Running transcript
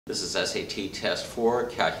This is SAT Test 4,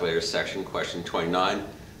 Calculator Section, Question 29.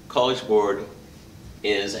 College Board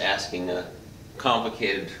is asking a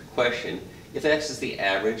complicated question. If x is the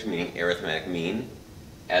average, meaning arithmetic mean,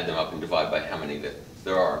 add them up and divide by how many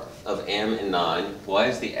there are, of m and 9, y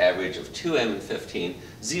is the average of 2m and 15,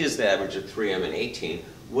 z is the average of 3m and 18,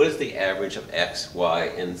 what is the average of x, y,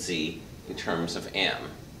 and z in terms of m?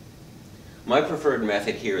 My preferred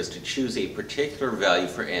method here is to choose a particular value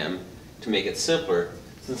for m to make it simpler,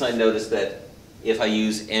 since I noticed that if I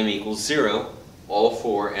use m equals 0, all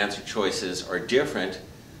four answer choices are different,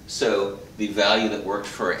 so the value that worked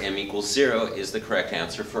for m equals 0 is the correct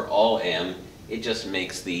answer for all m. It just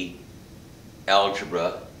makes the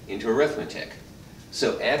algebra into arithmetic.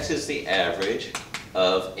 So x is the average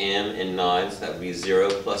of m and 9, so that would be 0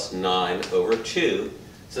 plus 9 over 2,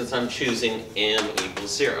 since I'm choosing m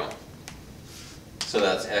equals 0. So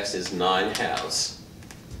that's x is 9 halves.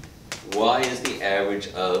 Y is the average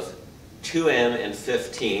of 2m and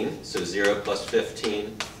 15, so 0 plus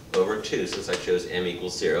 15 over 2, since I chose m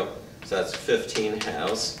equals 0, so that's 15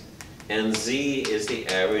 halves. And z is the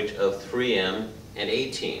average of 3m and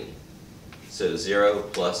 18, so 0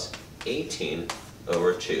 plus 18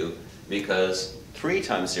 over 2, because 3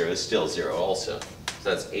 times 0 is still 0 also. So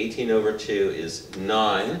that's 18 over 2 is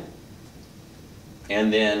 9.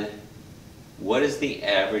 And then what is the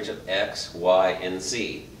average of x, y, and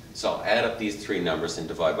z? So I'll add up these three numbers and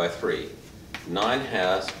divide by 3. 9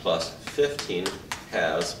 halves plus 15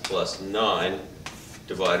 halves plus 9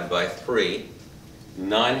 divided by 3.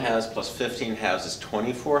 9 halves plus 15 halves is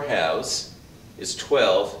 24 halves, is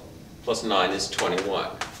 12, plus 9 is 21.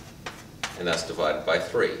 And that's divided by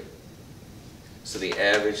 3. So the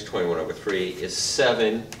average, 21 over 3, is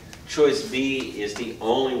 7. Choice B is the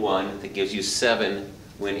only one that gives you 7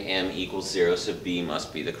 when m equals 0, so B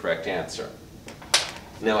must be the correct answer.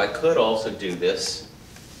 Now I could also do this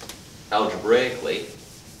algebraically.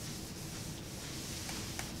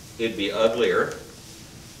 It'd be uglier.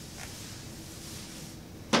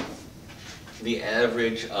 The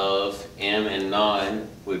average of m and 9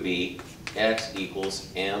 would be x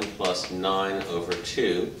equals m plus 9 over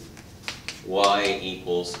 2, y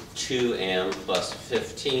equals 2m plus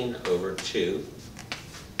 15 over 2,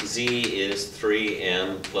 z is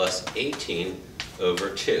 3m plus 18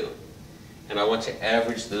 over 2. And I want to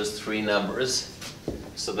average those three numbers,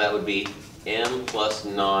 so that would be m plus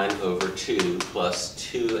 9 over 2 plus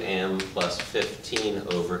 2m plus 15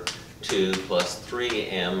 over 2 plus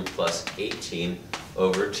 3m plus 18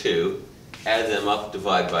 over 2. Add them up,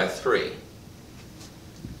 divide by 3.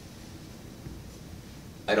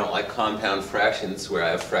 I don't like compound fractions where I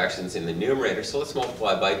have fractions in the numerator, so let's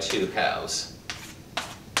multiply by 2 halves.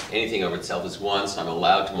 Anything over itself is 1, so I'm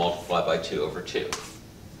allowed to multiply by 2 over 2.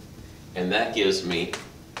 And that gives me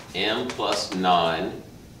m plus 9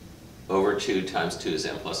 over 2 times 2 is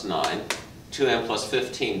m plus 9. 2m plus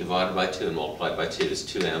 15 divided by 2 and multiplied by 2 is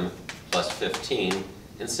 2m plus 15.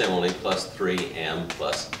 And similarly, plus 3m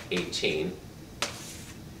plus 18.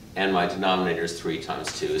 And my denominator is 3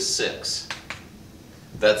 times 2 is 6.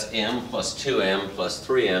 That's m plus 2m plus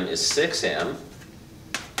 3m is 6m.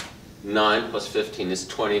 9 plus 15 is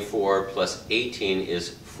 24, plus 18 is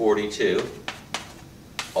 42,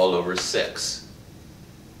 all over 6.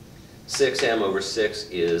 6m over 6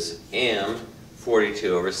 is m,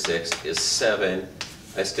 42 over 6 is 7.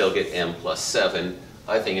 I still get m plus 7.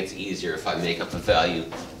 I think it's easier if I make up a value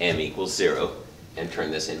m equals 0 and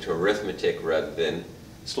turn this into arithmetic rather than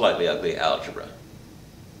slightly ugly algebra.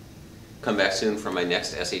 Come back soon for my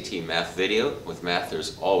next SAT math video. With math,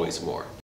 there's always more.